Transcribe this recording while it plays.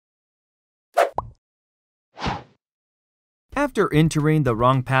After entering the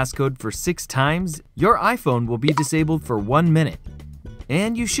wrong passcode for 6 times, your iPhone will be disabled for 1 minute.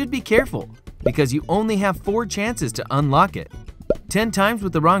 And you should be careful, because you only have 4 chances to unlock it. 10 times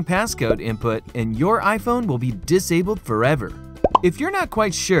with the wrong passcode input and your iPhone will be disabled forever. If you're not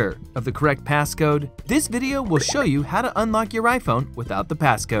quite sure of the correct passcode, this video will show you how to unlock your iPhone without the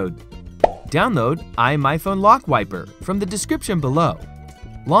passcode. Download iPhone Lock Wiper from the description below.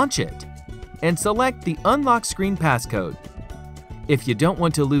 Launch it and select the unlock screen passcode. If you don't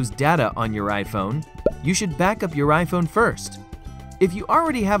want to lose data on your iPhone, you should back up your iPhone first. If you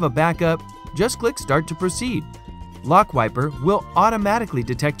already have a backup, just click Start to proceed. Lock Wiper will automatically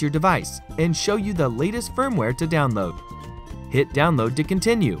detect your device and show you the latest firmware to download. Hit Download to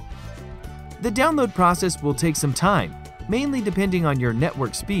continue. The download process will take some time, mainly depending on your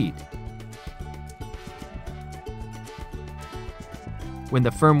network speed. When the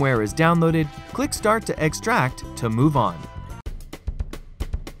firmware is downloaded, click Start to extract to move on.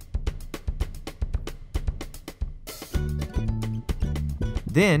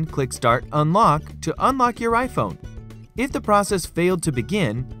 Then click Start Unlock to unlock your iPhone. If the process failed to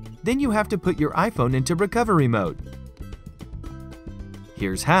begin, then you have to put your iPhone into recovery mode.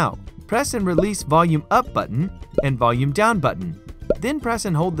 Here's how. Press and release volume up button and volume down button. Then press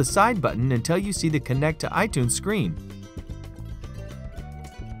and hold the side button until you see the Connect to iTunes screen.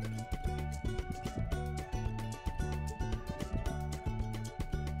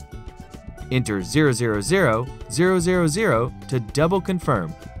 Enter 000 000 to double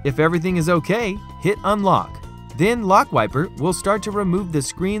confirm. If everything is okay, hit Unlock. Then Lock Wiper will start to remove the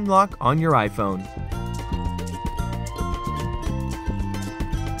screen lock on your iPhone.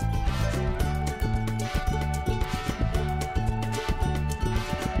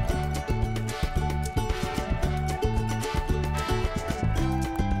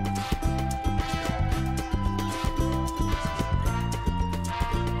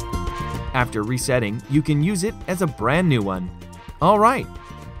 After resetting, you can use it as a brand new one. Alright,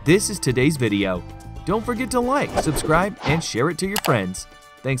 this is today's video. Don't forget to like, subscribe, and share it to your friends.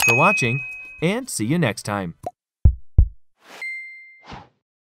 Thanks for watching, and see you next time.